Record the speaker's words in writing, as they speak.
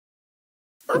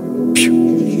Yo,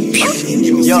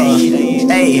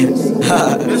 hey,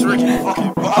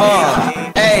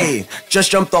 hey,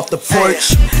 just jumped off the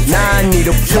porch. Now I need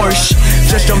a Porsche.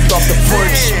 Just jumped off the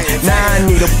porch. Now I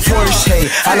need a Porsche. Hey,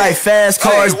 I like fast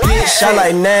cars, bitch. I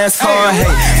like NASCAR. Hey,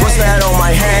 what's that on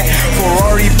my hat?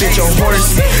 Ferrari, bitch, a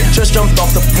horse. Just jumped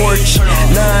off the porch.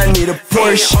 Now I need a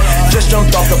Porsche. Just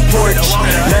jumped off the porch.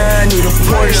 Now I need a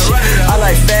Porsche. I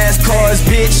like fast cars,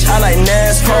 bitch. I like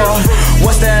NASCAR.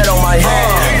 What's that on my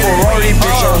hat? Ferrari,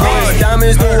 bitch, a horse.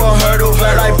 Diamonds do a hurdle,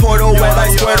 flat like Portal, wet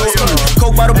like Squirtle.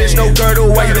 Coke bottle, bitch, no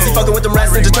girdle. Why you busy fucking with them rats,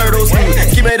 Ninja Turtles?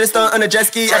 Ski made a stunt on a jet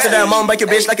ski. After that, mom bike your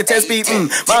bitch like a 10-speed.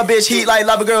 My bitch heat like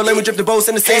lava girl, let me drip the boats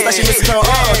in the scenes like she misses her.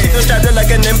 Keep the strap there like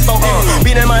an info.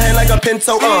 Beat in my hand like a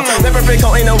pinto. Never break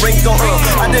out, ain't no wrinkle.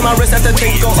 I did my wrist after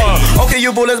tinkle. Okay, you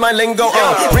bull is my lingo.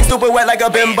 Ring stupid wet like a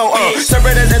bimbo.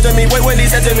 Serpent has entered me, wait when he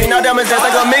said to me. Now diamonds dance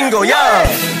like a mingo, yeah.